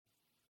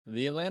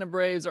The Atlanta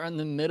Braves are in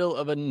the middle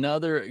of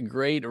another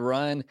great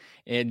run.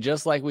 And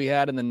just like we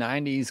had in the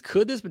 90s,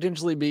 could this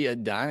potentially be a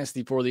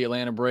dynasty for the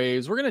Atlanta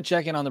Braves? We're going to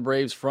check in on the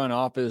Braves front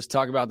office,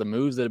 talk about the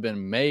moves that have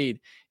been made,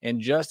 and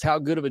just how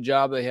good of a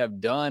job they have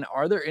done.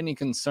 Are there any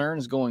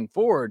concerns going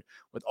forward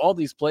with all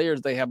these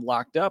players they have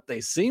locked up?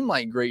 They seem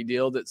like great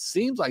deals. It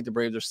seems like the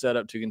Braves are set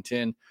up to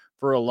contend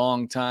for a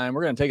long time.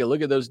 We're going to take a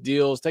look at those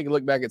deals, take a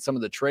look back at some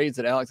of the trades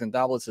that Alex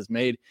Anthopoulos has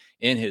made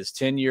in his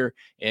tenure,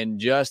 and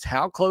just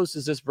how close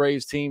is this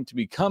Braves team to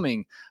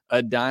becoming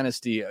a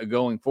dynasty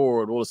going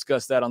forward. We'll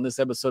discuss that on this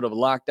episode of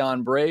Locked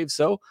On Braves.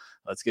 So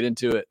let's get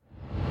into it.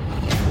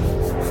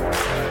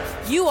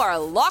 You are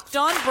Locked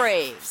On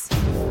Braves,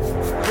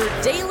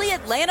 your daily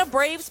Atlanta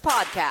Braves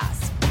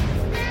podcast.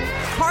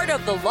 Part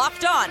of the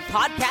Locked On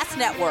Podcast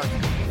Network,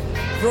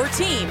 your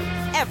team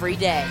every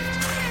day.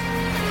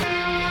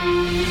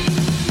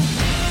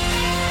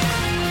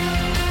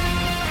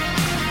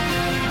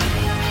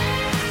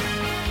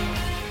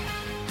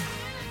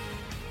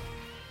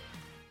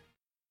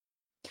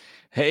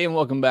 Hey, and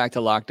welcome back to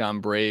Locked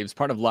On Braves,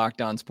 part of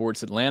Locked On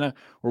Sports Atlanta,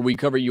 where we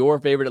cover your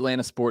favorite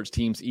Atlanta sports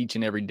teams each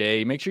and every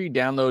day. Make sure you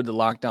download the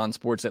Locked On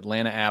Sports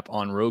Atlanta app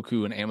on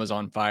Roku and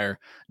Amazon Fire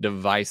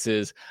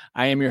devices.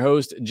 I am your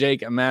host, Jake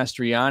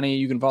Mastriani.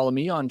 You can follow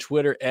me on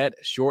Twitter at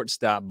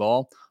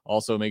ShortstopBall.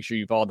 Also, make sure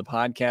you follow the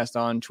podcast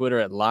on Twitter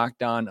at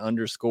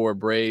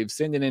LockedOn_Braves.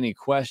 Send in any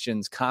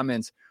questions,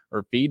 comments,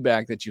 or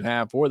feedback that you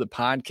have for the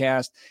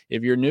podcast.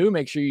 If you're new,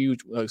 make sure you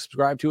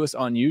subscribe to us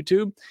on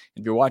YouTube.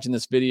 If you're watching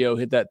this video,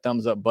 hit that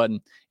thumbs up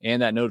button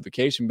and that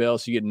notification bell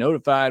so you get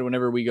notified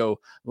whenever we go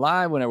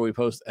live, whenever we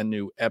post a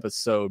new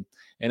episode.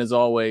 And as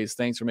always,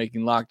 thanks for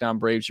making Locked On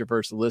Braves your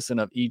first listen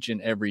of each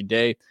and every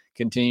day.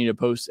 Continue to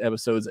post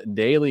episodes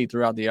daily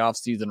throughout the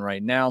offseason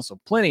right now.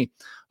 So plenty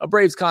of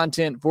Braves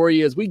content for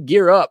you as we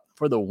gear up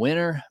for the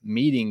winter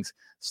meetings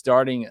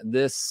starting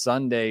this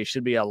Sunday.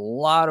 Should be a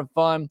lot of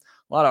fun.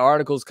 A lot of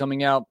articles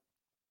coming out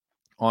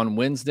on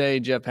Wednesday.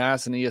 Jeff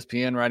Hassan,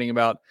 ESPN, writing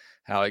about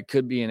how it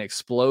could be an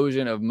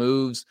explosion of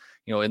moves,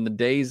 in the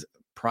days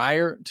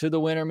prior to the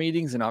winter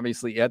meetings and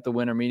obviously at the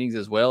winter meetings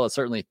as well. It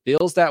certainly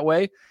feels that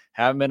way.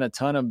 Haven't been a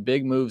ton of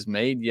big moves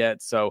made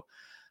yet. So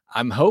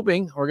I'm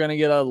hoping we're going to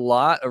get a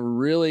lot of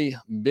really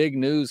big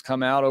news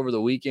come out over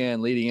the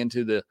weekend leading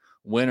into the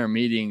winter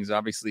meetings.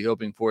 Obviously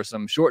hoping for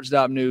some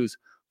shortstop news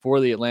for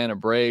the Atlanta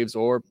Braves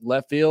or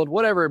left field,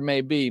 whatever it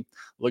may be,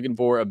 looking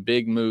for a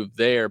big move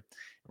there.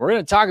 We're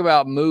going to talk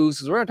about moves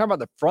because we're going to talk about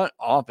the front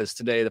office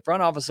today, the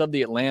front office of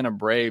the Atlanta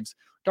Braves.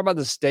 Talk about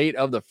the state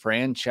of the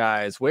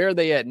franchise. Where are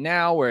they at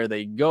now? Where are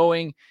they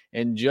going?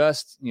 And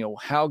just,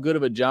 how good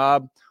of a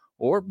job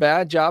or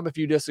bad job, if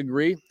you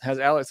disagree, has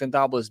Alex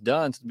Anthopoulos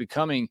done since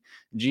becoming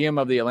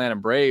GM of the Atlanta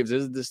Braves?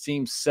 Is this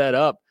team set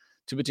up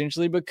to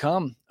potentially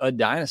become a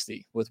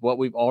dynasty with what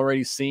we've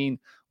already seen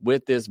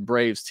with this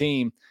Braves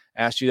team?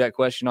 Asked you that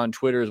question on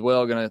Twitter as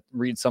well. Going to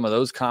read some of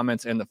those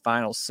comments in the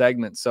final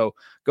segment. So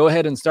go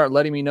ahead and start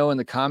letting me know in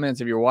the comments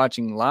if you're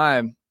watching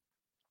live.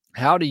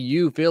 How do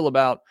you feel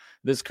about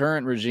this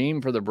current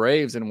regime for the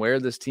Braves and where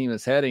this team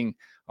is heading?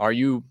 Do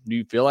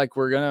you feel like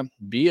we're going to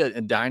be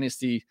a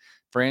dynasty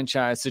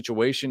franchise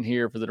situation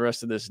here for the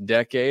rest of this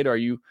decade?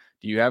 Do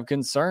you have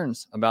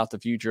concerns about the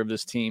future of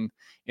this team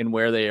and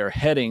where they are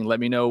heading? Let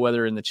me know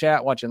whether in the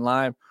chat, watching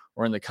live,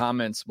 or in the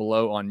comments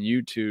below on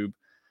YouTube.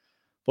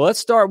 Well, let's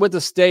start with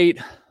the state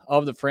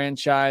of the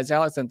franchise.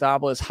 Alex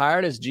Anthopoulos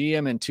hired as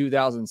GM in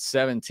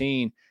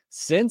 2017.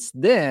 Since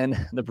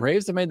then, the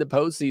Braves have made the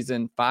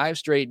postseason 5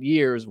 straight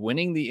years,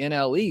 winning the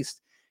NL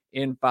East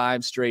in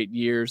 5 straight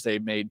years.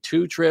 They've made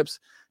 2 trips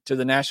to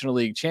the National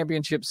League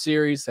Championship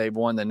Series. They've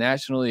won the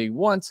National League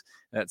once.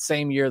 That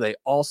same year, they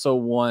also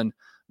won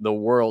the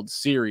World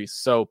Series.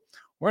 So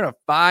we're in a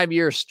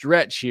 5-year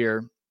stretch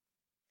here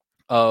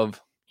of,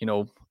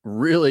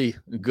 really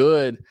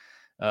good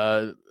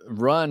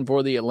run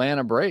for the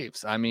Atlanta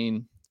Braves.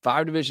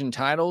 5 division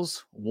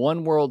titles,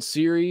 1 World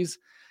Series.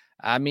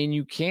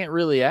 You can't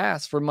really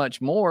ask for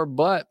much more,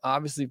 but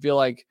obviously feel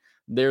like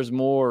there's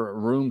more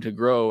room to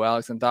grow.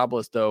 Alex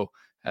Anthopoulos, though,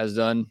 has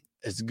done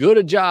as good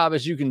a job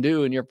as you can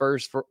do in your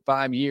first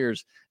 5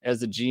 years as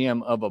the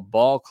GM of a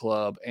ball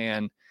club.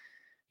 And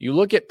you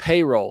look at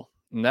payroll,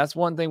 and that's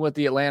one thing with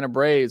the Atlanta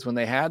Braves. When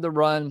they had the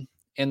run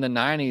in the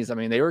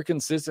 90s, they were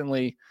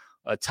consistently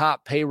a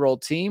top payroll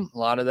team. A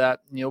lot of that,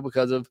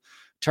 because of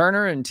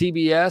Turner and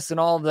TBS and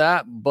all of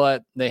that,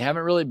 but they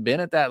haven't really been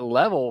at that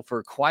level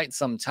for quite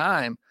some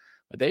time.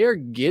 But they are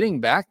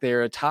getting back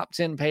there, a top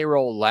 10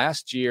 payroll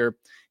last year.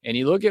 And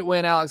you look at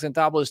when Alex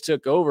Anthopoulos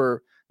took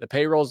over, the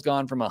payroll's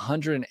gone from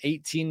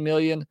 $118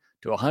 million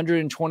to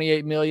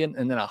 $128 million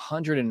and then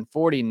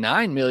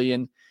 $149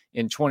 million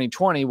in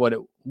 2020, what it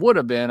would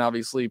have been,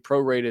 obviously,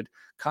 prorated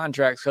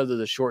contracts because of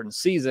the shortened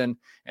season.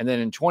 And then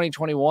in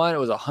 2021, it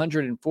was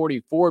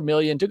 $144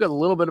 million. Took a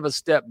little bit of a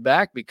step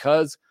back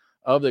because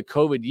of the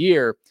COVID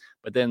year.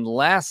 But then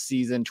last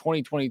season,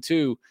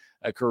 2022,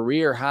 a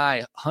career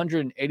high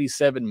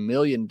 $187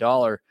 million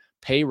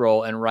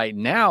payroll. And right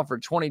now for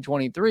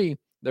 2023,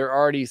 they're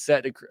already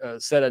set to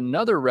set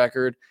another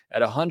record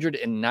at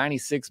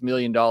 $196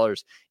 million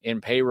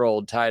in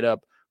payroll tied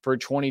up for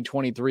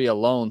 2023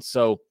 alone.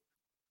 So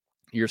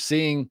you're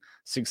seeing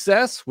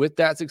success. With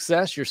that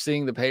success, you're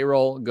seeing the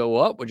payroll go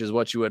up, which is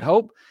what you would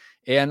hope.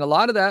 And a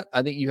lot of that,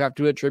 I think you have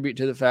to attribute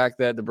to the fact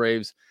that the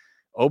Braves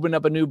opened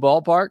up a new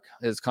ballpark.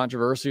 As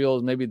controversial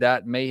as maybe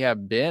that may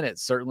have been, it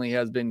certainly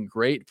has been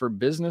great for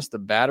business. The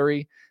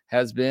Battery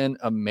has been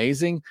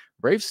amazing.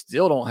 Braves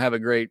still don't have a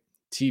great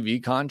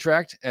TV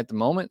contract at the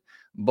moment,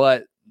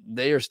 but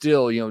they are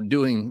still,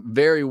 doing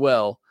very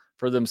well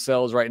for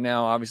themselves right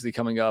now. Obviously,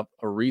 coming up,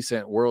 a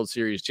recent World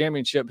Series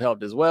championship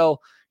helped as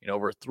well.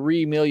 Over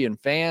 3 million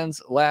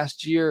fans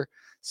last year.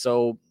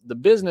 So the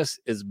business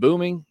is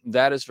booming.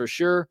 That is for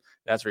sure.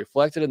 That's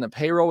reflected in the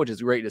payroll, which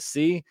is great to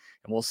see.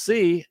 And we'll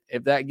see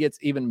if that gets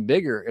even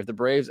bigger, if the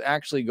Braves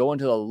actually go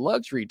into a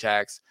luxury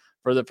tax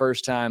for the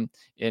first time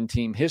in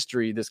team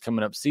history this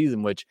coming up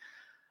season, which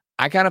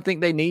I kind of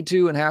think they need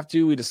to and have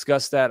to. We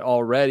discussed that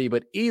already.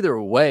 But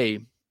either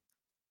way,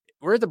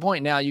 we're at the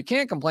point now you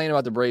can't complain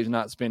about the Braves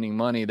not spending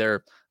money.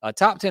 They're a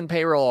top 10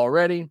 payroll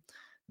already.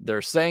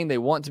 They're saying they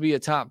want to be a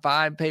top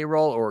 5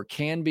 payroll or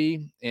can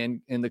be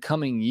in the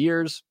coming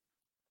years.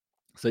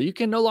 So you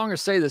can no longer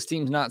say this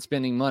team's not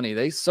spending money.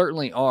 They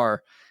certainly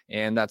are,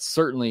 and that's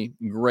certainly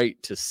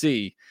great to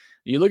see.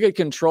 You look at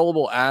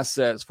controllable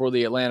assets for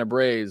the Atlanta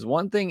Braves.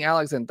 One thing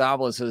Alex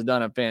Anthopoulos has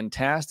done a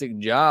fantastic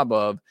job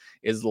of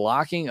is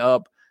locking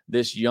up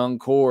this young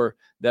core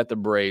that the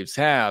Braves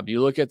have.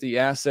 You look at the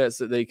assets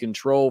that they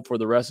control for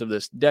the rest of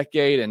this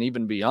decade and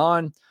even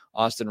beyond.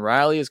 Austin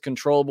Riley is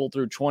controllable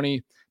through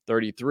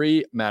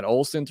 2033, Matt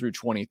Olson through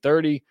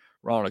 2030,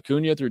 Ronald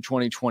Acuna through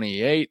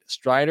 2028,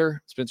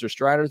 Spencer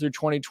Strider through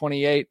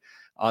 2028,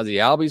 Ozzie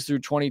Albies through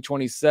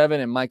 2027,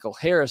 and Michael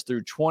Harris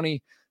through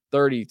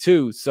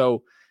 2032.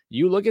 So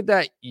you look at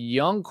that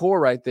young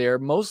core right there,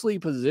 mostly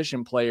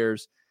position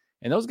players,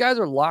 and those guys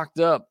are locked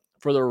up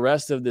for the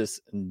rest of this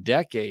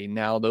decade.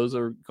 Now, those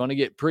are going to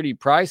get pretty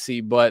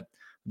pricey, but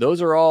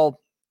those are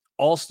all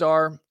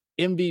all-star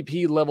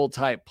MVP level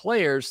type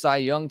players, Cy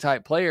Young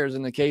type players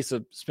in the case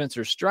of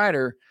Spencer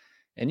Strider,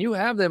 and you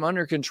have them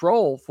under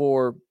control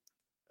for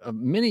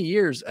many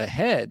years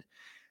ahead.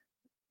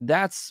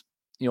 That's,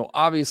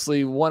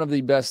 obviously one of the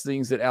best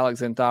things that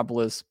Alex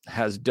Anthopoulos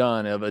has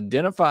done, of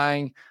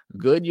identifying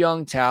good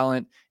young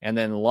talent and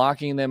then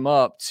locking them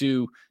up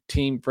to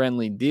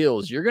team-friendly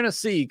deals. You're going to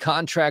see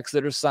contracts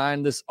that are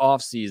signed this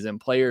offseason,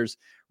 players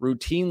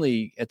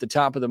routinely at the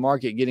top of the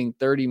market getting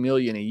 $30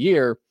 million a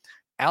year.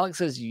 Alex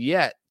has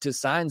yet to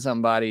sign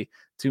somebody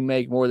to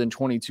make more than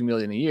 $22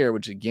 million a year,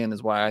 which again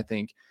is why I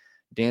think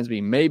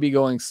Dansby may be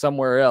going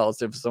somewhere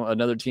else if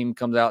another team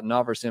comes out and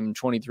offers him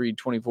 23,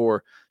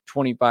 24,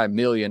 25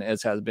 million,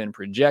 as has been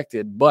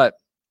projected. But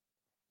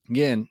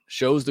again,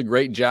 shows the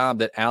great job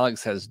that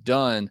Alex has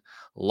done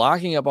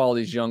locking up all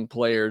these young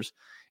players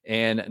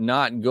and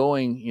not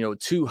going,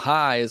 too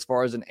high as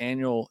far as an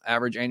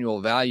average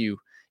annual value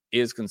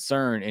is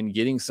concerned, and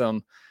getting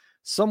some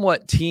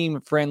somewhat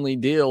team-friendly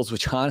deals,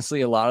 which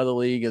honestly a lot of the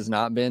league has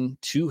not been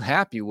too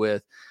happy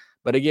with.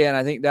 But again,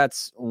 I think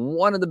that's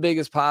one of the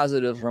biggest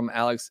positives from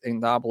Alex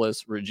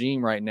Anthopoulos'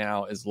 regime right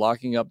now, is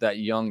locking up that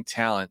young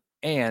talent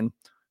and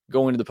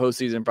going to the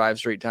postseason 5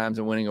 straight times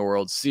and winning a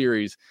World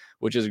Series,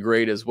 which is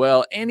great as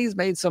well. And he's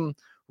made some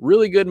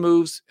really good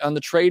moves on the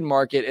trade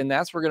market, and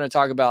that's what we're going to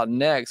talk about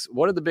next.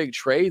 What are the big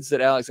trades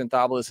that Alex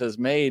Anthopoulos has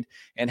made,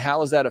 and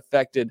how has that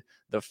affected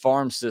the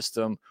farm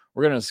system?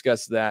 We're going to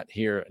discuss that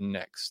here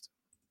next.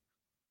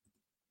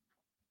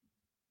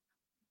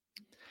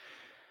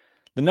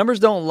 The numbers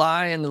don't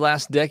lie. In the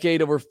last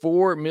decade, over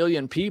 4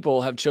 million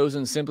people have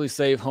chosen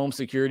SimpliSafe Home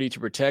Security to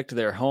protect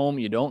their home.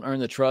 You don't earn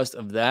the trust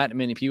of that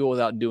many people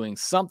without doing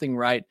something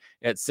right.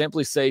 At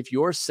SimpliSafe,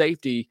 your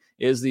safety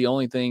is the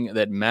only thing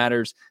that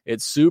matters.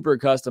 It's super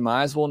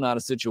customizable, not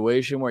a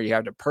situation where you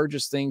have to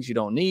purchase things you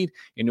don't need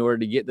in order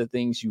to get the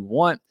things you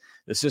want.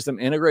 The system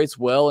integrates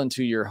well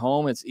into your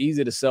home. It's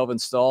easy to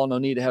self-install. No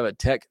need to have a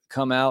tech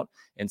come out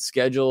and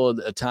schedule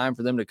a time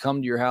for them to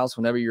come to your house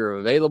whenever you're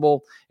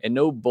available, and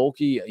no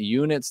bulky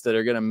units that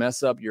are going to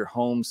mess up your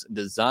home's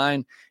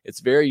design.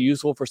 It's very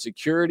useful for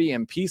security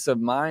and peace of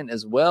mind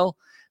as well,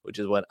 which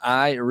is what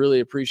I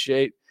really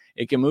appreciate.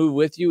 It can move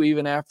with you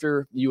even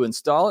after you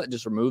install it.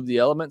 Just remove the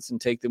elements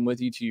and take them with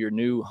you to your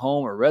new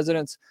home or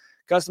residence.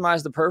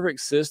 Customize the perfect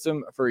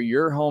system for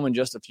your home in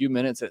just a few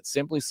minutes at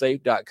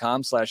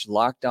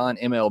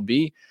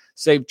simplisafe.com/lockedonmlb.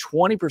 Save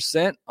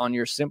 20% on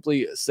your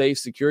SimpliSafe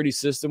security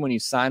system when you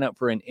sign up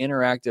for an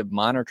interactive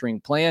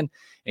monitoring plan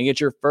and get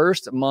your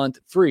first month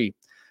free.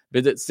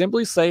 Visit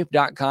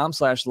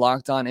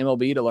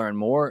simplisafe.com/lockedonmlb to learn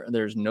more.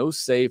 There's no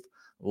safe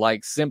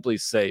like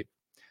SimpliSafe.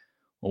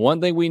 Well,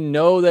 one thing we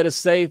know that is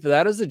safe,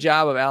 that is the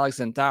job of Alex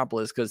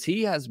Anthopoulos, because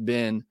he has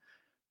been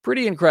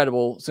pretty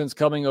incredible since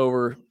coming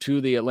over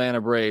to the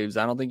Atlanta Braves.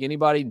 I don't think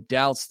anybody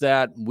doubts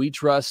that. We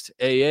trust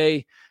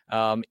AA,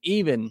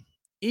 even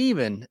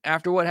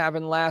after what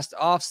happened last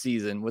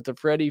offseason with the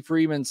Freddie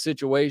Freeman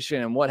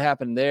situation and what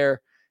happened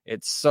there.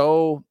 It's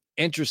so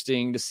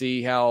interesting to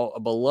see how a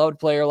beloved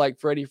player like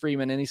Freddie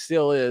Freeman, and he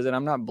still is, and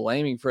I'm not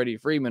blaming Freddie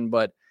Freeman,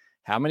 but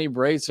how many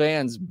Braves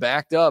fans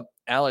backed up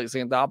Alex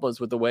Anthopoulos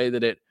with the way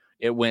that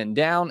it went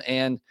down,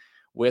 and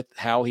with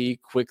how he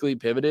quickly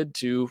pivoted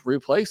to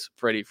replace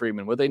Freddie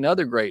Freeman with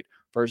another great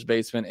first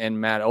baseman and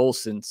Matt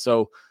Olson.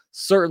 So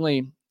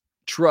certainly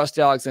trust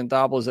Alex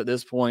Anthopoulos at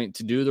this point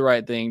to do the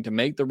right thing, to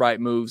make the right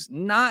moves,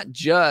 not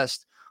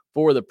just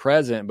for the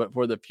present, but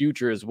for the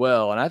future as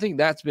well. And I think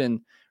that's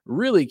been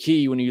really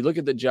key when you look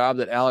at the job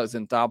that Alex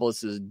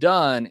Anthopoulos has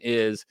done.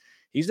 Is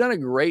he's done a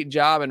great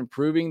job in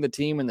improving the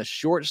team in the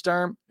short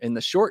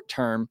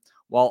term,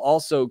 while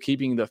also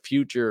keeping the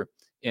future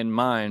in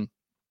mind.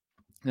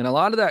 And a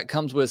lot of that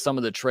comes with some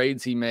of the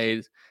trades he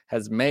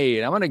has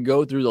made. I'm going to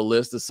go through the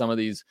list of some of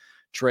these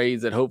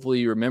trades that hopefully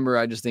you remember.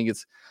 I just think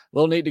it's a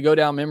little neat to go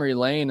down memory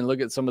lane and look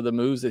at some of the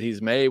moves that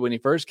he's made. When he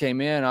first came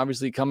in,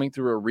 obviously coming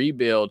through a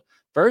rebuild,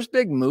 first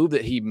big move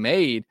that he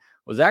made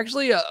was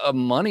actually a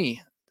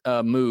money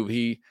move.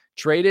 He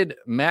traded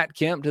Matt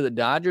Kemp to the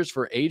Dodgers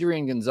for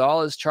Adrian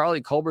Gonzalez,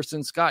 Charlie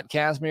Culberson, Scott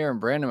Kazmir, and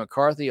Brandon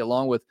McCarthy,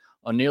 along with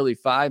a nearly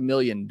 $5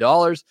 million.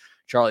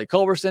 Charlie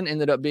Culberson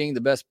ended up being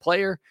the best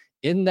player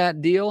in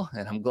that deal,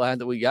 and I'm glad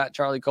that we got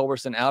Charlie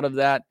Culberson out of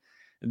that.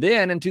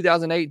 Then in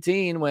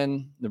 2018,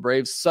 when the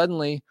Braves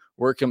suddenly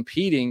were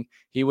competing,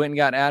 he went and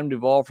got Adam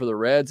Duvall from the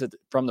Reds at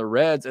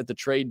the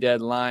trade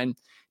deadline.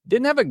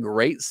 Didn't have a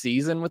great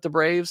season with the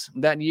Braves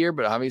that year,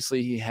 but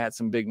obviously he had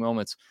some big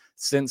moments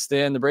since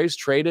then. The Braves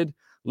traded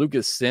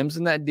Lucas Sims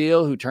in that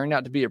deal, who turned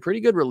out to be a pretty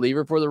good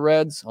reliever for the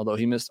Reds, although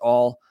he missed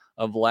all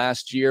of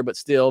last year, but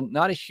still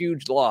not a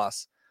huge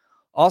loss.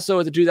 Also,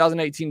 at the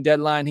 2018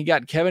 deadline, he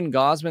got Kevin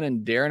Gausman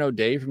and Darren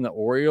O'Day from the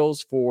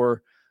Orioles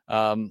for,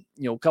 a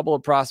couple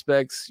of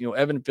prospects.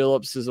 Evan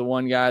Phillips is the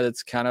one guy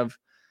that's kind of,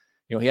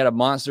 he had a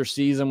monster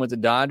season with the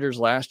Dodgers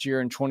last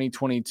year in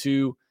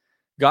 2022.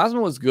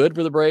 Gausman was good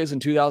for the Braves in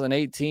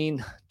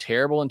 2018,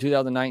 terrible in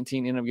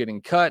 2019, ended up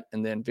getting cut,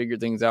 and then figured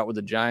things out with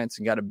the Giants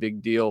and got a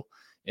big deal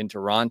in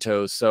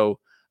Toronto. So,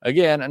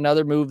 again,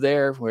 another move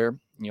there where,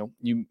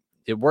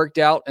 it worked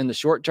out in the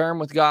short term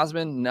with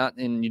Gausman,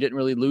 and you didn't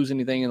really lose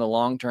anything in the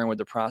long term with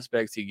the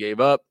prospects he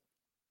gave up.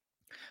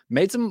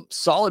 Made some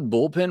solid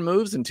bullpen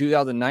moves in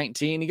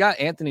 2019. He got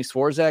Anthony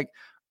Swarzak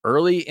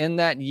early in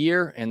that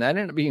year, and that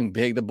ended up being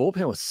big. The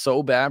bullpen was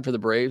so bad for the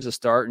Braves to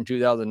start in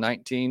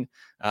 2019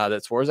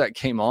 that Swarzak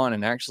came on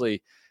and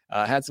actually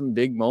had some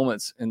big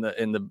moments in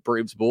the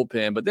Braves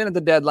bullpen. But then at the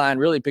deadline,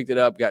 really picked it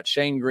up, got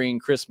Shane Green,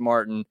 Chris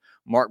Martin,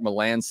 Mark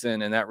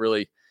Melancon, and that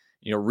really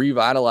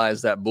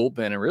revitalized that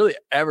bullpen. And really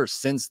ever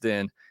since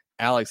then,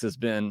 Alex has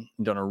done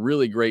a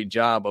really great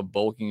job of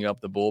bulking up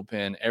the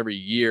bullpen every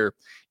year.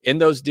 In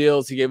those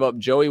deals, he gave up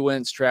Joey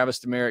Wentz, Travis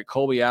Demeritte,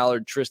 Colby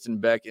Allard, Tristan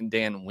Beck, and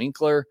Dan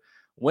Winkler.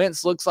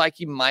 Wentz looks like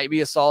he might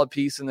be a solid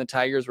piece in the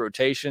Tigers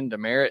rotation.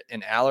 Demeritte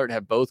and Allard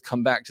have both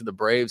come back to the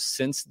Braves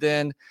since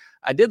then.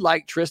 I did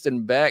like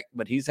Tristan Beck,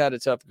 but he's had a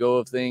tough go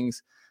of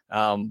things.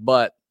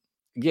 But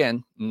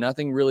again,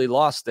 nothing really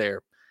lost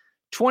there.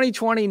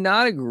 2020,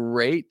 not a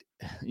great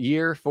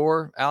year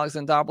for Alex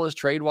Anthopoulos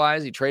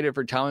trade-wise. He traded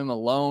for Tommy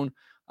Malone.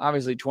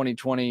 Obviously,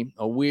 2020,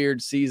 a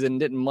weird season.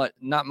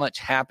 Not much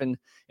happened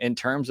in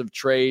terms of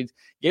trades.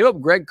 Gave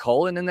up Greg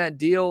Cullen in that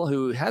deal,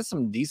 who has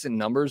some decent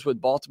numbers with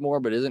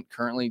Baltimore, but isn't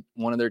currently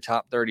one of their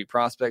top 30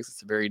 prospects.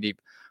 It's a very deep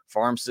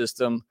farm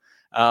system.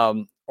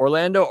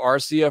 Orlando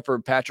Arcia for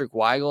Patrick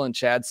Weigel and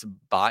Chad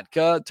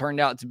Sabatka turned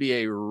out to be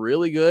a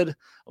really good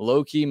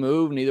low-key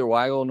move. Neither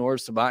Weigel nor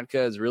Sabatka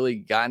has really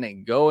gotten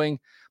it going,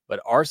 but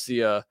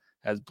Arcia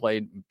has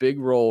played a big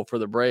role for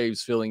the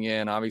Braves, filling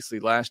in, obviously,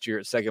 last year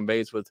at second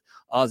base with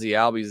Ozzie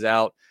Albies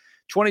out.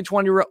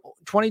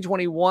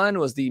 2021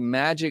 was the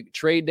magic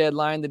trade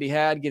deadline that he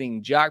had,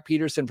 getting Jock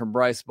Peterson from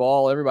Bryce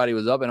Ball. Everybody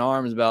was up in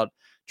arms about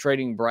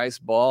trading Bryce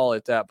Ball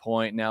at that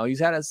point. Now, he's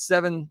had a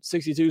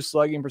 .762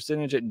 slugging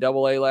percentage at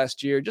Double-A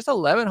last year, just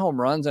 11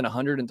 home runs in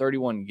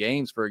 131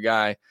 games for a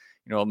guy,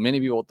 many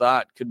people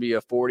thought could be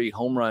a 40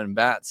 home run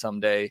bat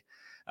someday.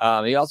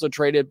 He also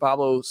traded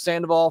Pablo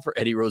Sandoval for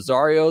Eddie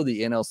Rosario,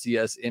 the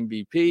NLCS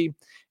MVP,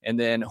 and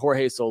then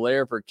Jorge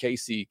Soler for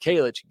Casey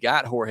Kalich.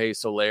 Got Jorge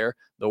Soler,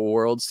 the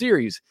World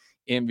Series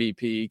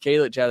MVP.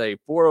 Kalich had a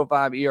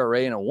 4.05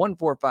 ERA and a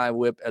 1.45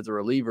 WHIP as a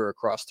reliever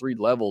across 3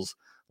 levels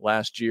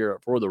last year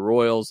for the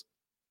Royals.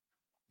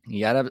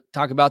 You got to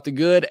talk about the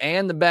good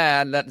and the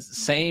bad. That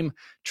same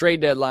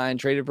trade deadline,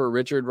 traded for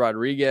Richard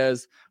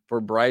Rodriguez,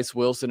 for Bryce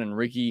Wilson and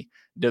Ricky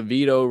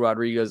DeVito.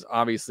 Rodriguez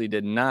obviously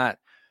did not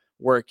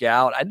work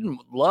out. I didn't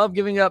love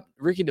giving up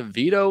Ricky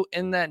DeVito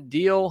in that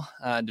deal.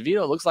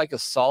 DeVito looks like a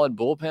solid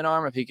bullpen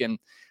arm if he can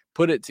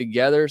put it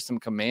together. Some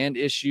command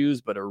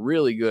issues, but a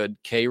really good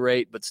K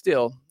rate. But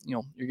still,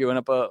 you're giving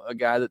up a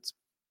guy that's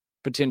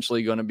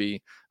potentially going to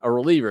be a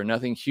reliever.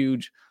 Nothing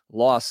huge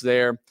loss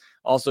there.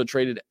 Also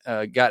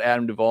got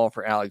Adam Duvall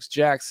for Alex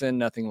Jackson.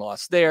 Nothing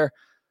lost there.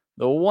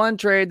 The one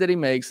trade that he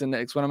makes, and the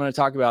next one I'm going to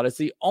talk about, it's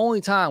the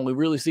only time we've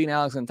really seen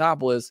Alex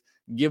Anthopoulos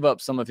give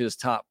up some of his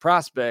top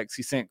prospects.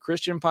 He sent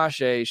Christian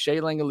Pache, Shea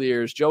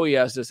Langoliers, Joey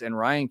Estes, and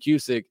Ryan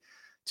Cusick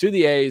to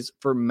the A's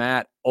for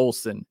Matt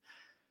Olson.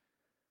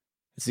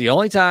 It's the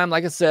only time,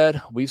 like I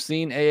said, we've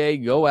seen AA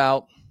go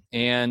out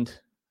and,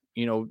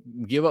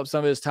 give up some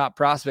of his top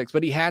prospects,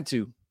 but he had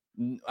to.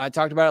 I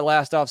talked about it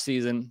last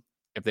offseason.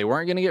 If they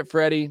weren't going to get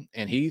Freddie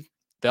and he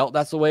felt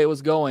that's the way it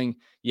was going,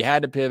 you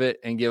had to pivot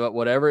and give up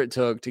whatever it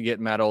took to get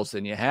Matt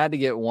Olson. You had to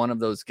get one of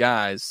those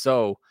guys.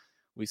 So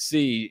we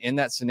see in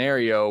that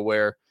scenario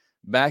where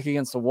back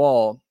against the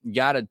wall,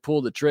 got to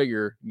pull the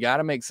trigger, got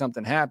to make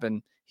something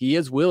happen. He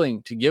is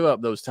willing to give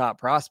up those top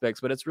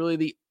prospects, but it's really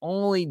the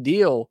only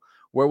deal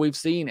where we've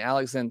seen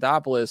Alex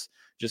Anthopoulos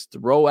just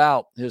throw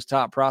out his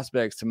top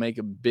prospects to make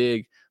a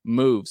big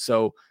move.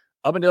 So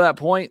up until that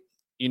point,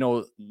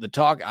 the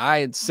talk, I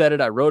had said it,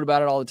 I wrote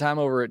about it all the time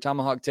over at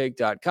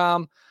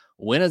tomahawktake.com.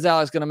 When is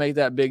Alex going to make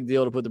that big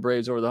deal to put the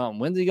Braves over the hump?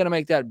 When's he going to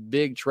make that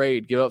big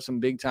trade, give up some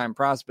big-time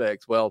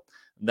prospects? Well,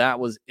 that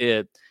was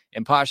it.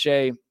 And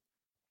Pache,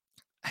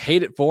 I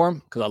hate it for him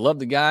because I love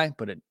the guy,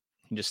 but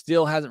he just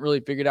still hasn't really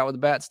figured out with the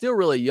bat. Still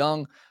really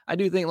young. I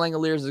do think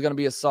Langoliers is going to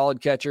be a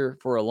solid catcher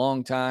for a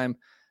long time.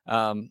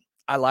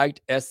 I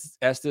liked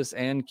Estes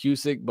and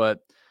Cusick, but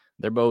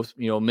they're both,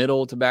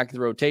 middle to back of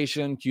the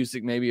rotation.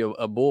 Cusick maybe a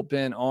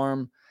bullpen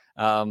arm.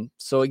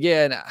 So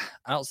again,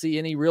 I don't see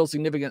any real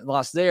significant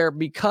loss there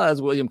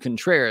because William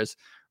Contreras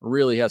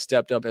really has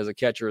stepped up as a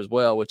catcher as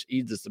well, which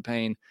eases the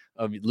pain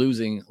of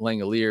losing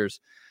Langoliers.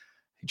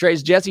 He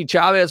trades Jesse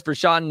Chavez for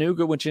Sean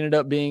Newcomb, which ended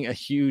up being a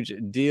huge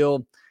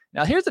deal.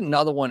 Now, here's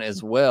another one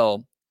as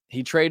well.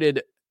 He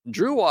traded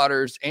Drew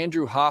Waters,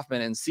 Andrew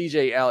Hoffman, and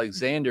CJ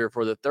Alexander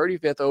for the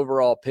 35th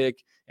overall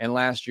pick in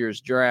last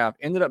year's draft.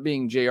 Ended up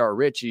being J.R.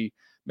 Ritchie.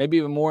 Maybe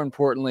even more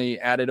importantly,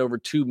 added over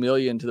 $2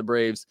 million to the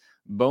Braves'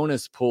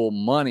 bonus pool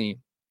money.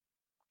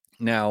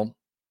 Now,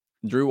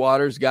 Drew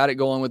Waters got it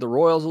going with the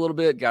Royals a little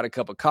bit, got a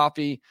cup of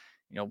coffee.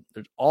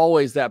 There's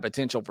always that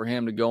potential for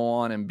him to go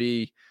on and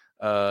be,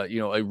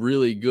 a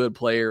really good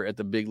player at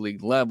the big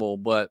league level.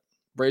 But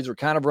Braves were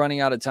kind of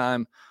running out of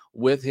time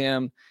with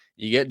him.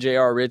 You get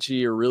J.R.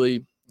 Ritchie, a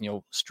really,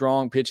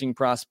 strong pitching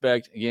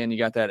prospect. Again, you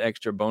got that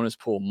extra bonus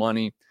pool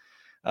money.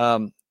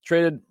 Got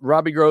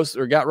Robbie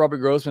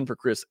Grossman for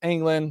Chris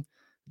Englund.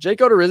 Jake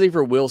Odorizzi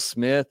for Will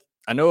Smith.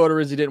 I know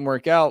Odorizzi didn't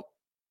work out.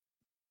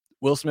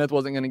 Will Smith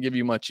wasn't going to give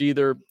you much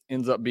either.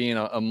 Ends up being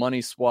a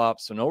money swap,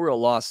 so no real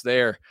loss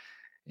there.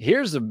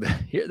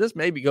 This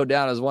maybe go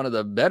down as one of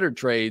the better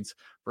trades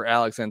for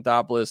Alex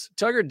Anthopoulos.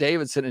 Tugger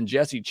Davidson and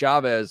Jesse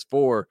Chavez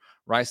for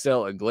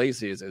Raisel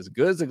Iglesias. As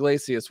good as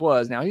Iglesias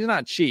was, now he's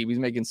not cheap. He's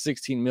making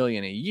 $16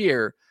 million a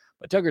year,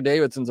 but Tugger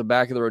Davidson's a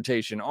back of the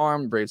rotation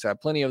arm. Braves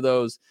have plenty of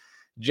those.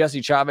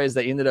 Jesse Chavez,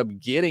 they ended up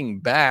getting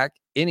back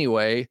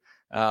anyway.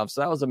 So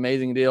that was an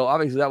amazing deal.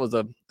 Obviously, that was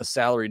a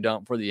salary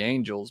dump for the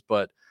Angels,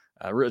 but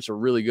it's a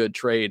really good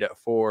trade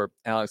for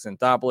Alex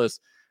Anthopoulos.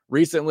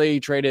 Recently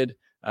traded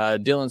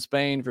Dylan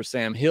Spain for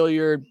Sam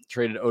Hilliard,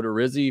 traded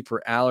Odorizzi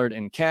for Allard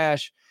and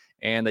Cash,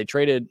 and they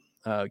traded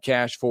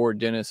Cash for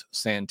Dennis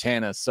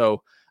Santana.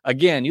 So,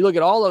 again, you look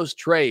at all those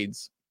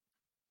trades,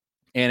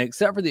 and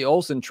except for the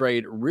Olsen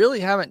trade, really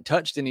haven't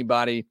touched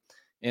anybody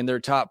in their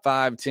top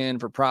 5-10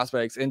 for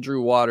prospects, and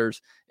Drew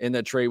Waters in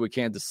that trade with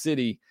Kansas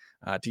City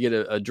to get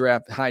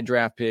a high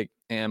draft pick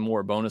and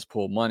more bonus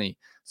pool money.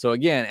 So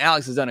again,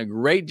 Alex has done a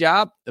great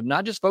job of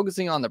not just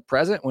focusing on the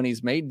present when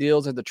he's made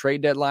deals at the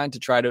trade deadline to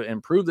try to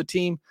improve the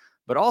team,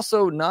 but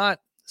also not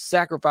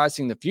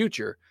sacrificing the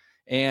future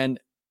and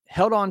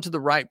held on to the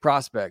right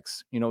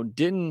prospects.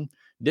 Didn't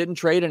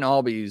trade an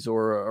Albies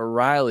or a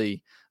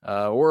Riley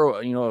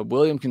or a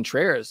William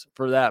Contreras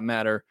for that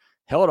matter.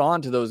 Held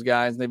on to those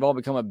guys, and they've all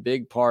become a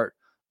big part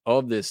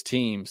of this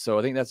team. So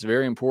I think that's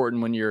very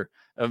important when you're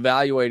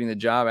evaluating the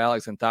job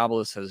Alex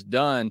Anthopoulos has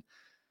done.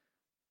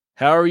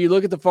 However, you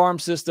look at the farm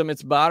system,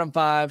 it's bottom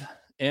 5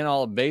 in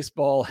all of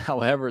baseball.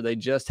 However, they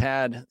just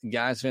had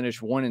guys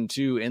finish 1 and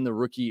 2 in the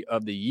Rookie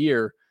of the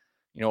Year.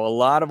 A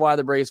lot of why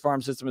the Braves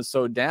farm system is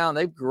so down,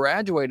 they've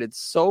graduated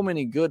so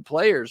many good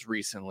players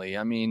recently.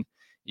 I mean,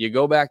 you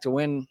go back to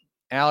when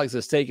Alex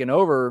has taken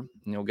over,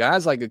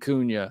 guys like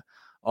Acuna,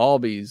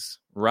 Albies,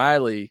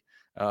 Riley,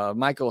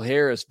 Michael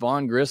Harris,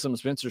 Vaughn Grissom,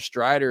 Spencer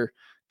Strider,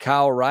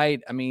 Kyle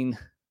Wright. I mean,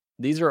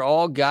 these are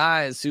all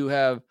guys who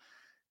have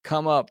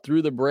come up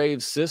through the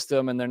Braves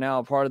system, and they're now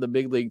a part of the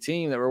big league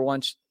team that were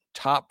once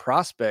top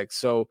prospects.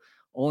 So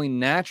only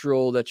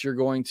natural that you're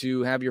going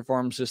to have your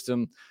farm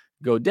system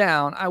go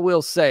down. I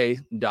will say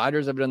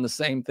Dodgers have done the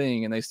same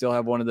thing, and they still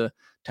have one of the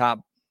top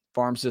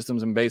farm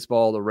systems in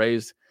baseball. The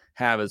Rays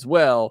have as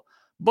well.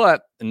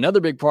 But another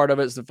big part of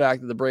it is the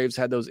fact that the Braves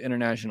had those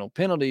international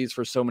penalties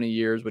for so many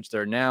years, which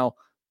they're now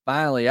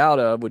finally out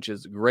of, which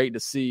is great to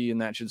see.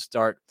 And that should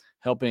start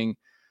helping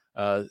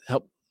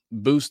help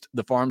boost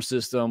the farm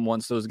system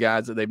once those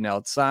guys that they've now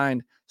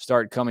signed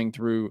start coming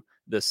through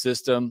the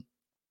system.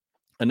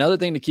 Another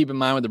thing to keep in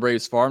mind with the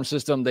Braves farm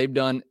system, they've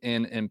done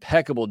an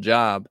impeccable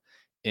job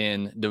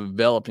in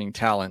developing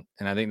talent.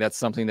 And I think that's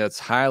something that's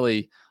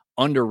highly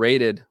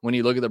underrated when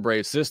you look at the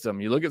Braves system.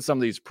 You look at some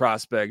of these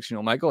prospects,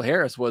 Michael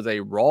Harris was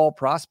a raw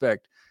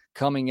prospect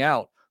coming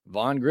out.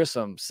 Vaughn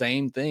Grissom,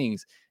 same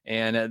things.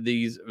 And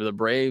the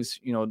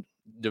Braves,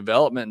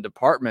 development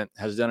department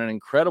has done an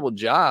incredible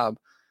job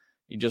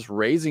just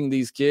raising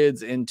these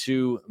kids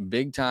into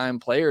big time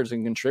players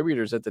and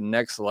contributors at the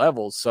next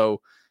level.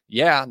 So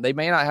yeah, they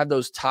may not have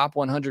those top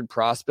 100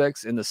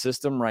 prospects in the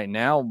system right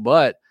now,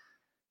 but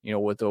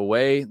with the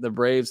way the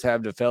Braves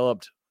have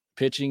developed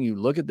pitching, you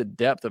look at the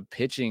depth of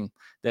pitching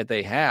that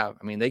they have.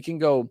 I mean, they can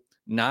go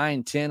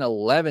 9, 10,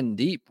 11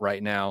 deep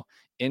right now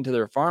into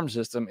their farm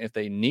system if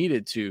they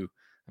needed to.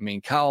 I mean,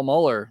 Kyle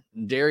Muller,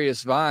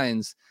 Darius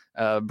Vines,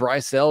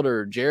 Bryce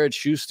Elder, Jared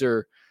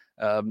Schuster,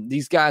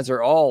 these guys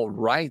are all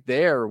right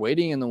there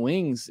waiting in the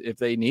wings if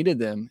they needed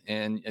them.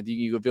 And I think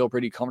you could feel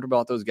pretty comfortable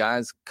about those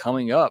guys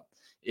coming up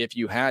if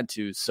you had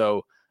to.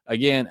 So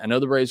again, I know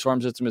the Braves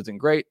farm system isn't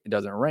great. It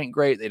doesn't rank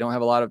great. They don't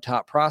have a lot of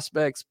top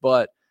prospects,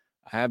 but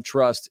I have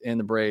trust in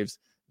the Braves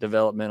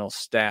developmental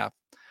staff.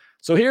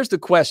 So here's the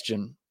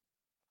question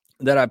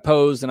that I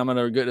posed, and I'm going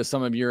to get to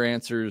some of your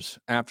answers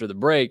after the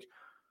break.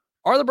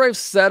 Are the Braves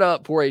set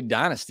up for a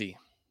dynasty?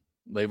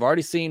 They've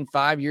already seen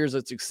 5 years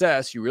of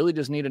success. You really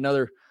just need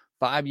another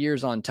 5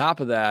 years on top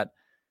of that.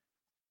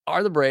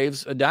 Are the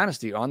Braves a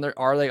dynasty?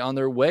 Are they on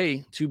their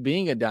way to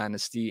being a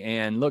dynasty?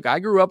 And look, I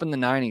grew up in the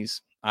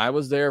 90s. I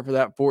was there for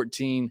that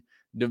 14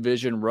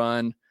 division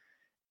run.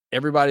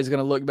 Everybody's going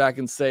to look back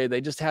and say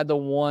they just had the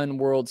one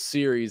World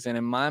Series. And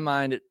in my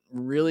mind, it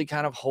really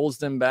kind of holds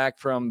them back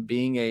from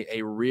being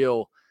a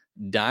real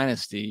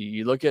dynasty.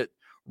 You look at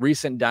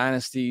recent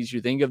dynasties,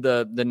 you think of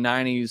the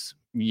 90s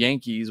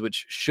Yankees,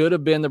 which should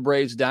have been the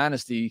Braves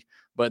dynasty,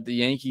 but the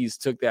Yankees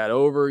took that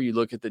over. You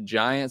look at the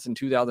Giants in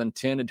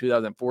 2010 and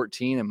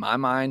 2014. In my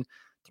mind,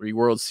 3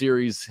 World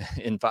Series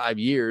in 5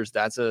 years.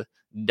 That's a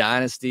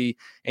dynasty.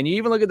 And you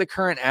even look at the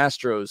current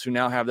Astros, who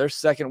now have their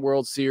second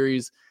World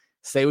Series.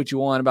 Say what you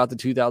want about the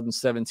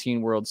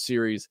 2017 World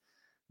Series.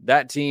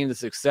 That team, the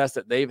success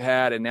that they've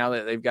had, and now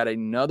that they've got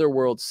another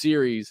World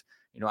Series,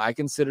 I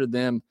consider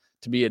them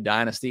to be a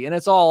dynasty. And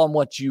it's all on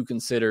what you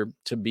consider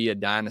to be a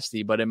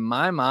dynasty. But in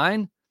my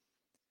mind,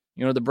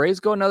 the Braves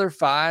go another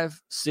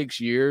 5-6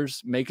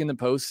 years making the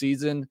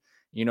postseason.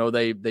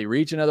 They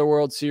reach another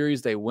World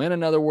Series. They win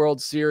another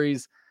World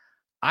Series.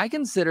 I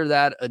consider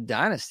that a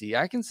dynasty.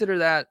 I consider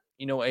that,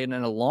 an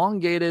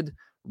elongated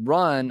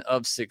run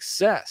of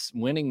success,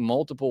 winning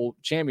multiple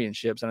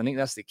championships. And I think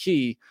that's the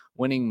key,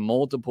 winning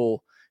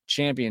multiple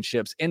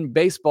championships. In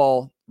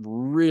baseball,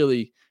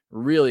 really,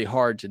 really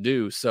hard to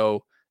do.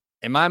 So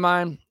in my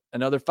mind,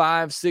 another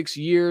 5-6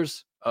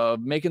 years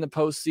of making the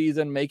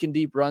postseason, making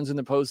deep runs in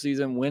the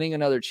postseason, winning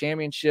another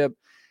championship.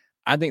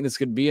 I think this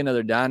could be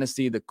another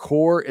dynasty. The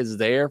core is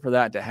there for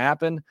that to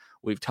happen.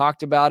 We've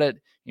talked about it.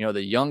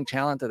 The young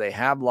talent that they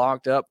have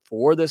locked up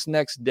for this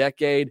next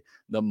decade.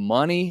 The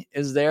money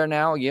is there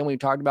now. Again, we've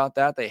talked about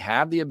that. They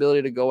have the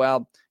ability to go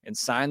out and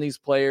sign these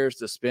players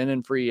to spend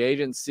in free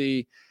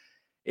agency.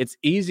 It's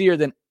easier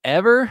than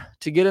ever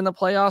to get in the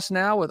playoffs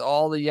now with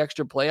all the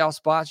extra playoff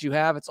spots you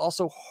have. It's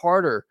also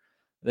harder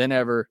than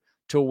ever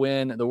to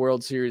win the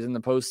World Series in the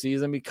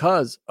postseason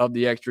because of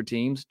the extra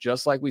teams.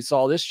 Just like we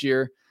saw this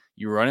year,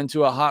 you run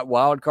into a hot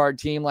wild card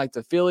team like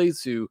the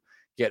Phillies who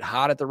get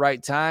hot at the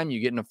right time. You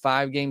get in a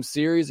 5-game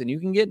series and you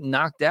can get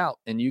knocked out,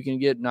 and you can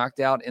get knocked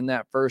out in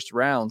that first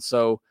round.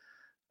 So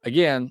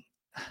again,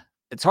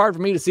 it's hard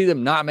for me to see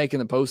them not making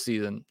the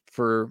postseason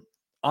for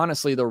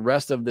honestly the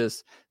rest of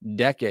this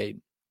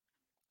decade.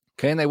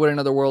 Can they win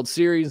another World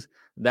Series?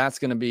 That's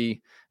going to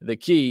be the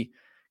key.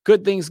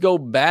 Could things go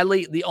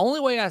badly? The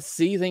only way I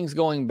see things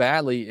going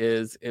badly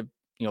is if,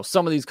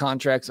 some of these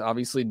contracts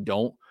obviously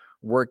don't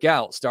work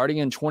out. Starting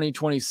in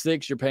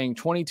 2026, you're paying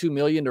 $22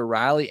 million to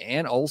Riley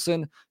and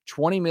Olsen,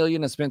 $20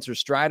 million to Spencer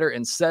Strider,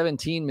 and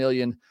 $17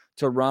 million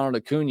to Ronald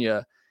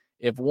Acuna.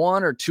 If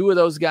one or two of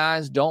those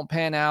guys don't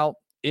pan out,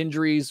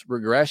 injuries,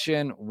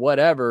 regression,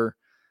 whatever,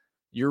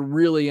 you're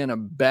really in a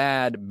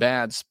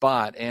bad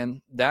spot.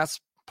 And that's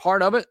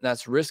part of it.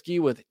 That's risky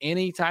with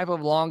any type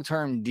of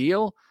long-term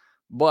deal.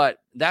 But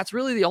that's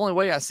really the only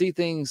way I see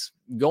things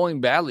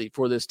going badly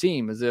for this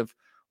team, is if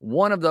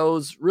one of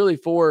those really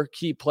 4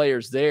 key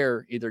players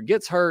there either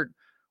gets hurt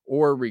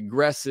or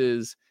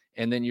regresses,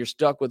 and then you're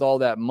stuck with all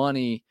that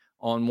money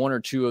on 1 or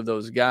 2 of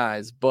those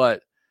guys.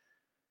 But,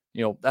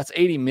 that's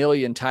 $80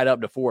 million tied up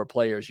to 4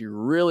 players. You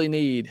really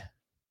need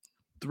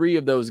 3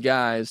 of those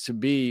guys to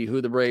be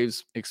who the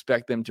Braves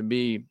expect them to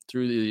be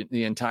through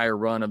the entire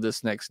run of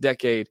this next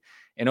decade.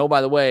 And oh,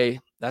 by the way,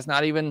 that's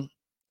not even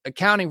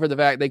accounting for the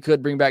fact they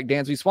could bring back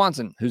Dansby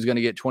Swanson, who's going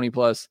to get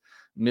 $20+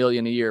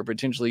 million a year,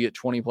 potentially get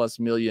 $20+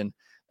 million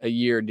a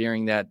year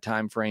during that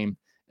time frame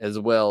as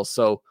well.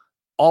 So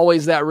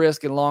always that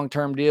risk in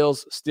long-term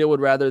deals. Still would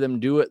rather them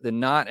do it than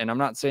not. And I'm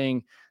not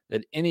saying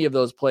that any of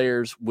those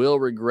players will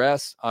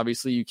regress.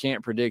 Obviously, you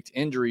can't predict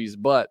injuries,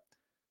 but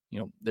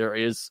there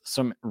is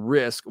some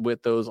risk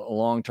with those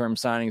long-term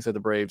signings that the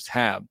Braves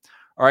have.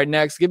 All right,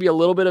 next, give you a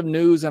little bit of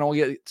news, and I'll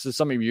get to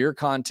some of your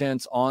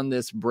contents on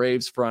this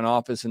Braves front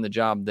office and the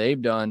job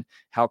they've done.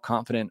 How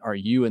confident are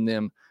you in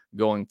them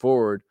going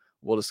forward?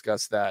 We'll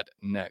discuss that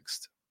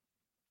next.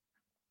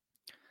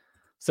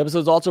 This episode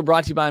is also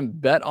brought to you by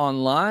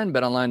BetOnline.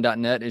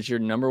 BetOnline.net is your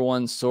number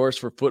one source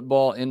for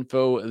football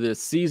info this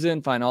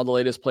season. Find all the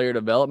latest player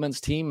developments,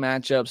 team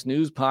matchups,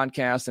 news,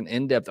 podcasts, and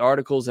in-depth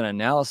articles and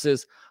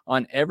analysis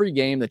on every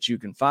game that you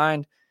can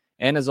find.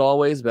 And as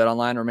always,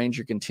 BetOnline remains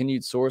your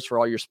continued source for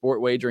all your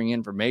sport wagering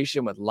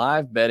information with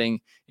live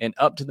betting and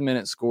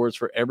up-to-the-minute scores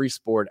for every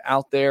sport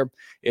out there.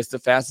 It's the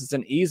fastest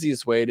and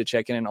easiest way to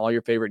check in on all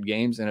your favorite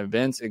games and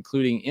events,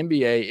 including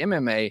NBA,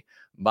 MMA,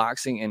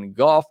 boxing, and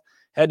golf.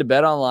 Head to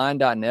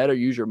betonline.net or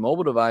use your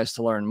mobile device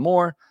to learn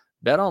more.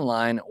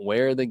 BetOnline,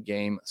 where the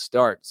game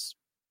starts.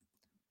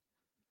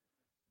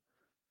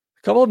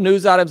 A couple of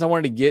news items I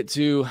wanted to get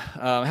to.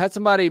 I had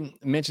somebody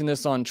mention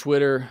this on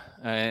Twitter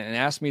and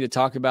asked me to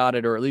talk about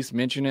it or at least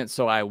mention it,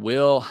 so I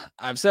will.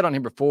 I've said on here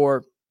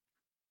before,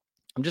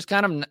 I'm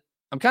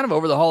kind of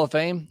over the Hall of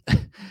Fame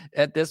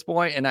at this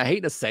point, and I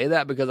hate to say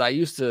that because I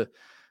used to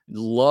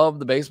love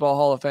the Baseball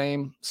Hall of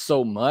Fame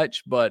so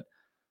much, but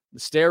the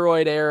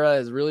steroid era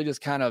has really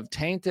just kind of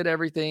tainted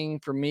everything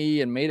for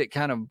me and made it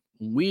kind of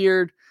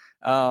weird.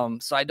 So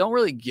I don't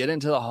really get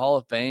into the Hall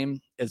of Fame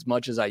as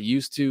much as I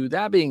used to.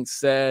 That being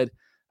said,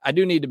 I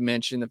do need to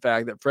mention the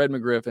fact that Fred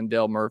McGriff and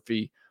Dale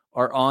Murphy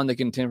are on the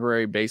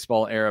contemporary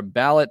baseball era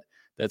ballot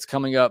that's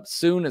coming up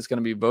soon. It's going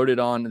to be voted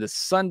on this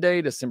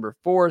Sunday, December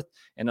 4th,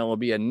 and it will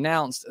be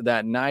announced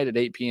that night at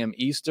 8 p.m.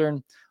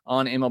 Eastern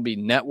on MLB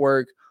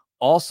Network.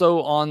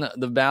 Also on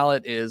the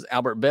ballot is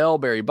Albert Bell,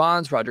 Barry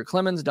Bonds, Roger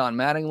Clemens, Don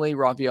Mattingly,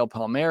 Rafael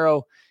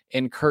Palmeiro,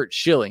 and Curt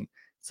Schilling.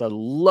 It's a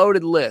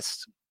loaded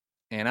list.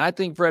 And I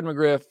think Fred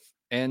McGriff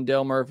and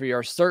Dale Murphy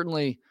are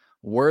certainly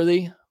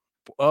worthy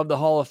of the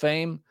Hall of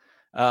Fame.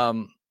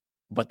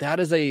 But that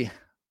is this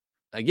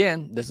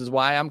is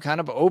why I'm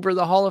kind of over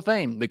the Hall of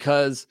Fame,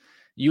 because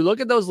you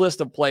look at those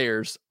list of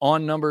players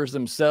on numbers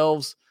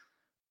themselves.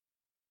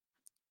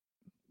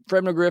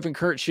 Fred McGriff and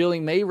Curt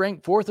Schilling may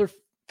rank 4th or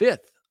 5th.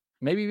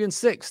 Maybe even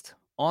 6th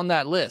on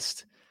that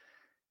list.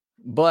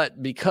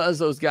 But because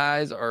those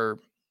guys are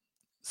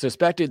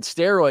suspected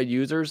steroid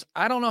users,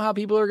 I don't know how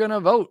people are going to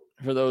vote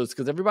for those,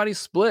 because everybody's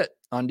split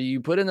on, do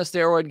you put in the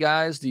steroid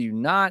guys? Do you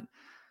not?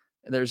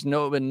 There's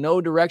been no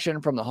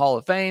direction from the Hall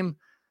of Fame.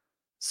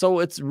 So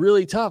it's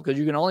really tough because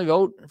you can only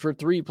vote for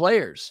 3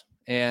 players.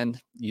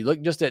 And you look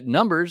just at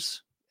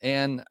numbers,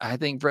 and I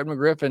think Fred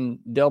McGriff and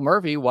Dale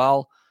Murphy,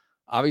 while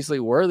obviously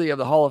worthy of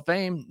the Hall of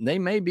Fame, they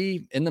may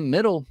be in the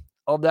middle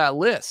of that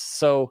list.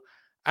 So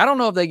I don't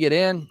know if they get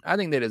in. I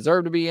think they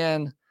deserve to be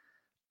in.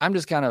 I'm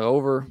just kind of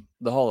over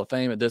the Hall of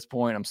Fame at this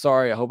point. I'm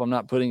sorry. I hope I'm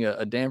not putting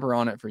a damper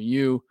on it for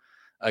you.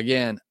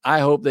 Again, I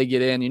hope they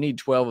get in. You need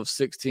 12 of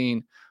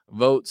 16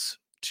 votes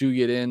to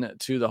get in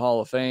to the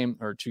Hall of Fame,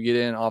 or to get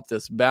in off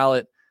this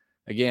ballot.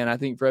 Again, I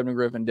think Fred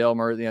McGriff and Dale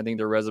Murphy, I think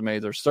their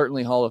resumes are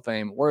certainly Hall of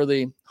Fame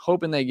worthy.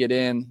 Hoping they get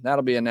in.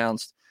 That'll be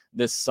announced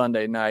this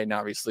Sunday night, and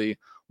obviously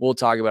we'll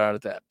talk about it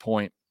at that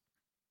point.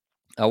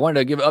 I wanted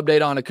to give an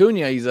update on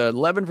Acuna. He's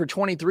 11 for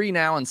 23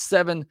 now in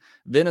 7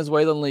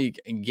 Venezuelan League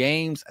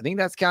games. I think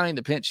that's counting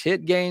the pinch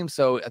hit game.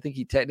 So I think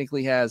he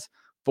technically has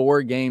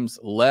 4 games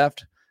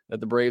left that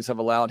the Braves have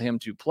allowed him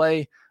to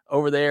play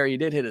over there. He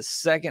did hit a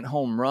second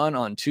home run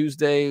on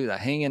Tuesday, a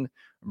hanging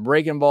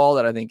breaking ball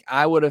that I think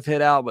I would have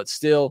hit out, but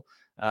still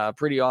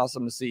pretty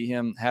awesome to see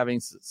him having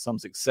some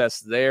success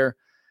there.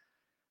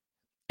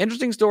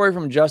 Interesting story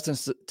from Justin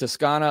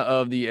Toscana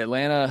of the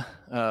Atlanta,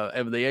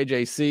 of the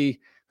AJC,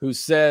 who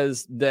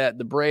says that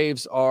the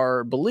Braves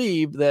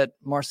believe that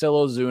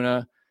Marcell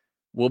Ozuna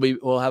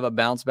will have a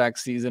bounce back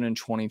season in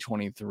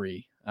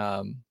 2023.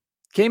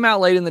 Came out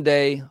late in the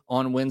day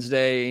on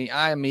Wednesday.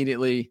 I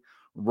immediately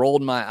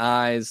rolled my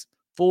eyes.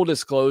 Full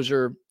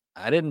disclosure,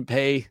 I didn't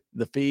pay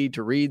the fee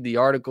to read the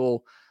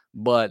article,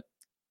 but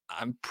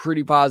I'm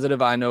pretty positive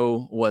I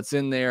know what's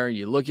in there.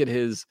 You look at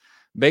his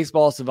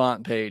Baseball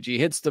Savant page. He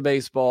hits the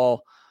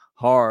baseball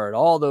hard,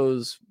 all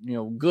those,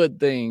 good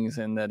things,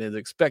 and that his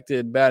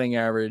expected batting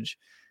average,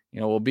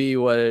 will be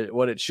what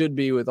it should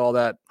be with all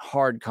that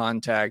hard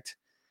contact.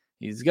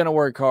 He's going to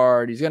work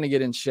hard. He's going to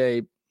get in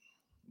shape,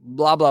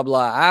 blah, blah,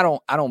 blah.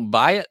 I don't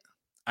buy it.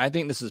 I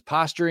think this is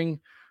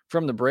posturing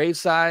from the Braves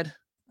side,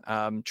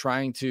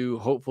 trying to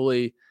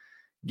hopefully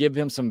give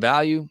him some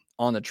value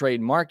on the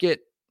trade market.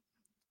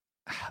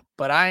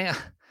 But I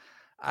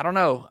don't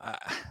know.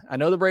 I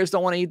know the Braves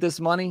don't want to eat this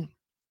money.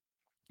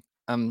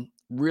 I'm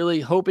really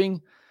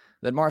hoping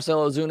that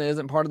Marcell Ozuna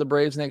isn't part of the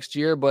Braves next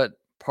year, but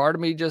part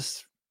of me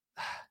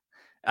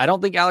I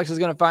don't think Alex is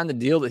going to find the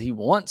deal that he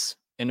wants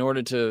in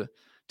order to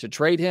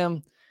trade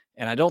him.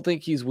 And I don't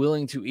think he's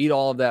willing to eat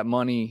all of that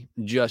money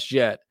just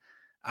yet.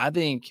 I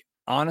think,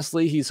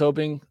 honestly, he's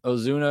hoping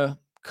Ozuna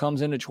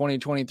comes into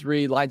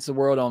 2023, lights the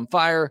world on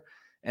fire,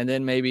 and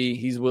then maybe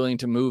he's willing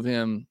to move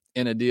him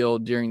in a deal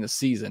during the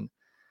season.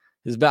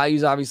 His value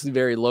is obviously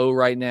very low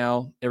right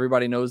now.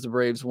 Everybody knows the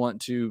Braves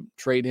want to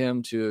trade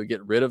him to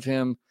get rid of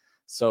him.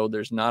 So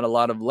there's not a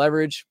lot of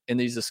leverage in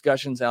these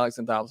discussions Alex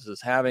Anthopoulos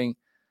is having.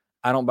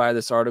 I don't buy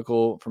this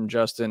article from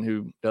Justin,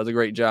 who does a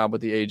great job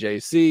with the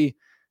AJC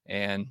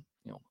and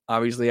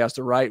obviously has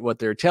to write what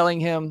they're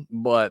telling him.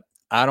 But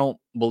I don't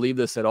believe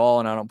this at all,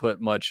 and I don't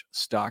put much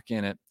stock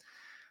in it.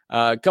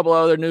 A couple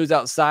of other news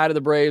outside of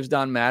the Braves.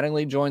 Don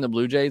Mattingly joined the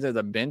Blue Jays as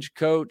a bench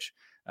coach.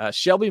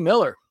 Shelby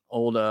Miller,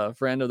 old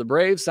friend of the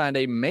Braves, signed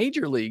a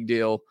major league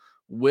deal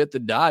with the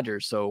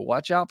Dodgers. So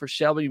watch out for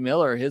Shelby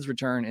Miller, his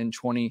return in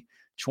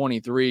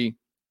 2023.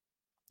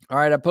 All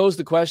right, I posed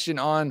the question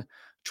on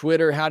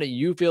Twitter. How do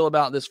you feel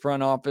about this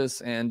front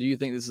office? And do you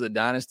think this is a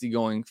dynasty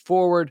going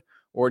forward?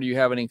 Or do you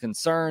have any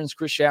concerns?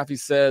 Chris Shaffey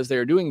says they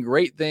are doing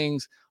great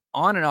things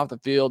on and off the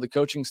field. The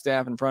coaching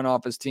staff and front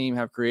office team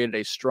have created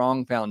a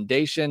strong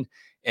foundation.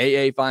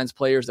 AA finds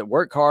players that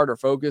work hard, are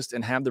focused,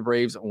 and have the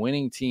Braves'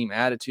 winning team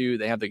attitude.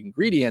 They have the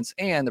ingredients,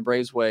 and the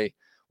Braves way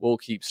will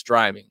keep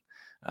striving.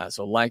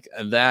 So like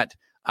that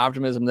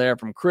optimism there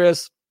from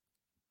Chris.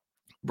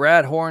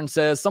 Brad Horn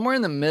says somewhere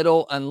in the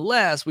middle,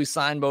 unless we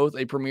sign both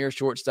a premier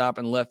shortstop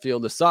and left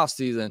field this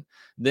offseason,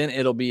 then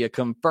it'll be a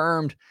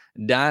confirmed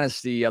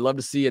dynasty. I'd love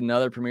to see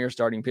another premier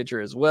starting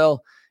pitcher as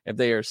well if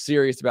they are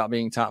serious about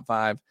being top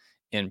 5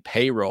 in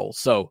payroll.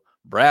 So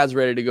Brad's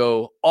ready to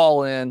go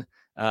all in,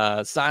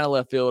 sign a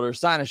left fielder,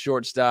 sign a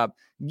shortstop,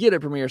 get a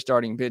premier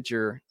starting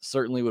pitcher.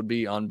 Certainly would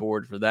be on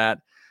board for that.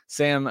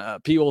 Sam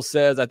Peeble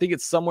says, I think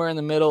it's somewhere in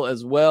the middle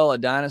as well. A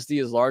dynasty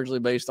is largely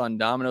based on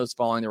dominoes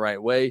falling the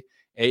right way.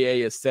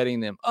 AA is setting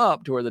them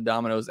up to where the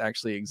dominoes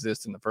actually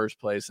exist in the first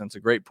place. And it's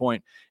a great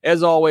point,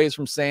 as always,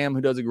 from Sam,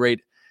 who does a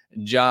great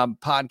job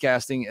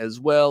podcasting as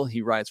well.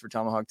 He writes for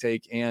Tomahawk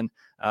Take and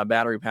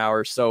Battery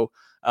Power. So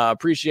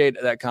appreciate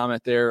that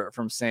comment there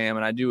from Sam.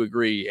 And I do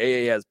agree.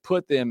 AA has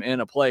put them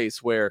in a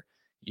place where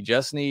you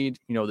just need,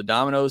 the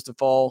dominoes to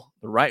fall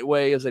the right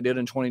way as they did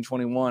in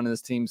 2021. And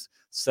this team's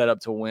set up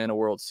to win a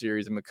World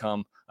Series and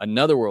become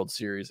another World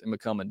Series and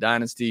become a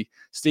dynasty.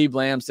 Steve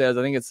Lamb says,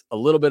 I think it's a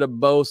little bit of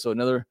both.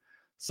 So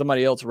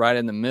somebody else right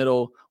in the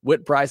middle.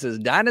 Whit Price is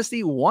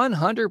dynasty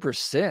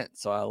 100%.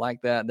 So I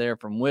like that there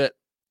from Whit.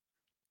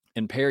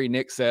 And Perry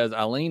Nick says,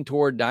 I lean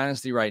toward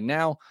dynasty right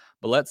now,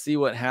 but let's see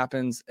what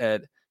happens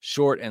at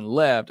short and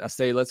left. I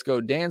say, let's go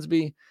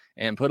Dansby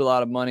and put a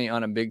lot of money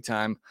on a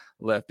big-time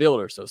left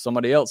fielder. So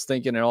somebody else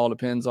thinking it all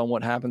depends on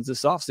what happens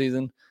this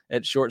offseason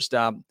at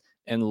shortstop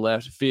and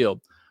left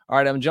field. All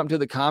right, I'm going to jump to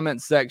the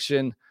comments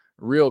section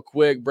real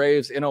quick.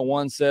 Braves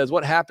N01 says,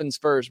 what happens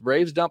first?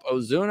 Braves dump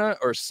Ozuna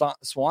or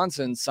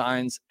Swanson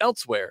signs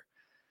elsewhere?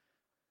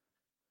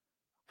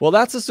 Well,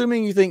 that's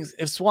assuming you think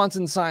if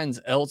Swanson signs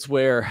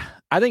elsewhere.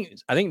 I think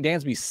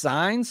Dansby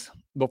signs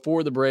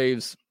before the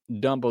Braves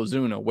dump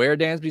Ozuna. Where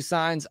Dansby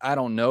signs, I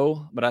don't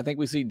know, but I think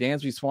we see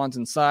Dansby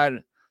Swanson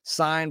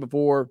sign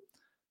before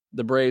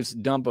the Braves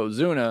dump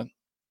Ozuna.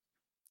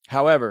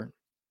 However,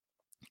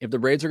 if the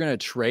Braves are going to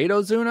trade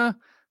Ozuna,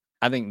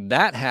 I think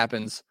that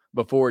happens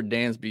before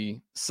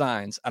Dansby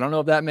signs. I don't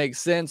know if that makes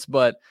sense,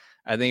 but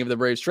I think if the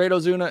Braves trade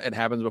Ozuna, it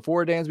happens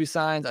before Dansby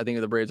signs. I think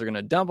if the Braves are going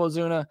to dump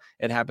Ozuna,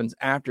 it happens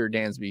after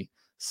Dansby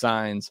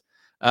signs.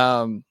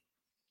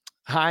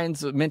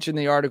 Hines mentioned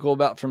the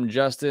article from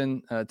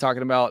Justin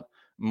talking about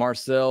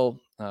Marcell,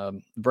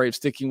 Braves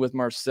sticking with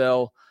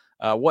Marcell.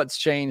 What's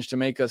changed to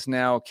make us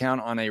now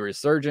count on a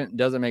resurgent?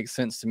 Doesn't make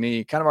sense to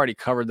me. Kind of already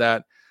covered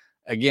that.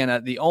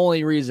 Again, the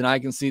only reason I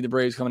can see the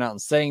Braves coming out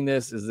and saying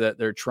this is that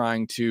they're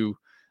trying to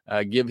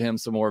give him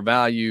some more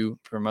value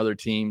from other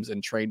teams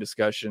and trade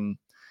discussion.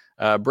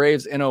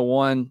 Braves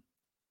N01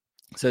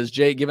 says,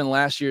 Jake, given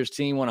last year's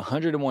team won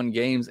 101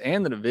 games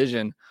and the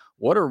division,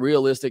 what are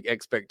realistic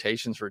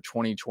expectations for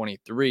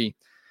 2023?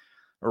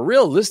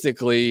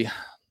 Realistically,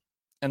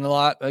 and a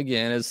lot,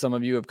 again, as some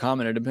of you have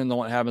commented, depends on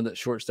what happens at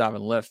shortstop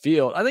and left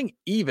field. I think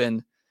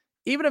even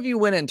if you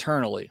went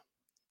internally,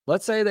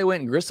 let's say they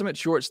went Grissom at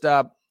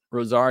shortstop,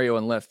 Rosario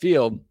in left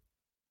field,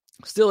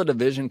 still a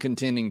division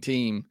contending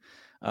team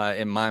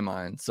in my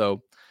mind.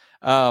 So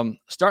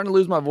starting to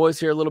lose my voice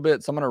here a little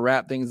bit, so I'm going to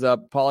wrap things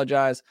up.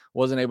 Apologize,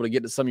 wasn't able to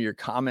get to some of your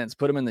comments.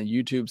 Put them in the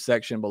YouTube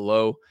section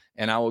below,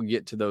 and I will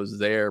get to those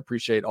there.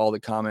 Appreciate all the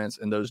comments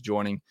and those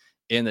joining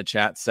in the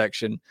chat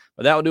section.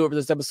 But that will do it for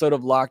this episode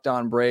of Locked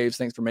On Braves.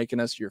 Thanks for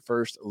making us your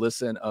first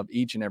listen of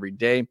each and every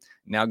day.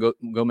 Now go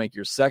make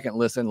your second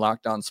listen,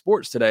 Locked On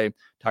Sports Today,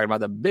 talking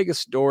about the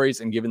biggest stories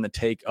and giving the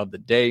take of the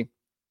day.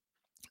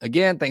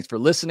 Again, thanks for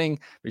listening.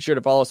 Be sure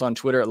to follow us on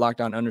Twitter at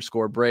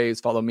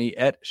LockedOn_Braves. Follow me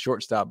at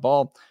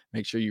ShortstopBall.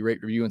 Make sure you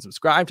rate, review, and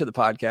subscribe to the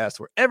podcast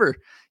wherever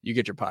you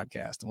get your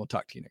podcast. And we'll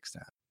talk to you next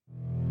time.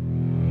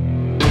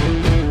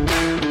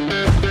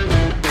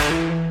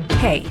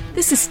 Hey,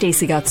 this is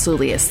Stacey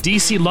Gotsoulias,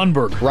 DC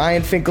Lundberg,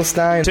 Ryan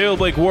Finkelstein, Taylor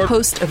Blake Ward,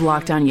 host of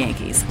Locked On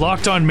Yankees,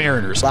 Locked On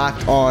Mariners,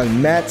 Locked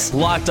On Mets,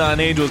 Locked On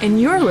Angels, and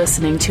you're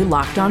listening to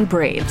Locked On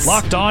Braves.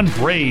 Locked On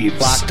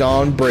Braves. Locked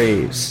On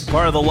Braves.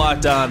 Part of the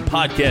Locked On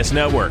Podcast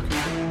Network,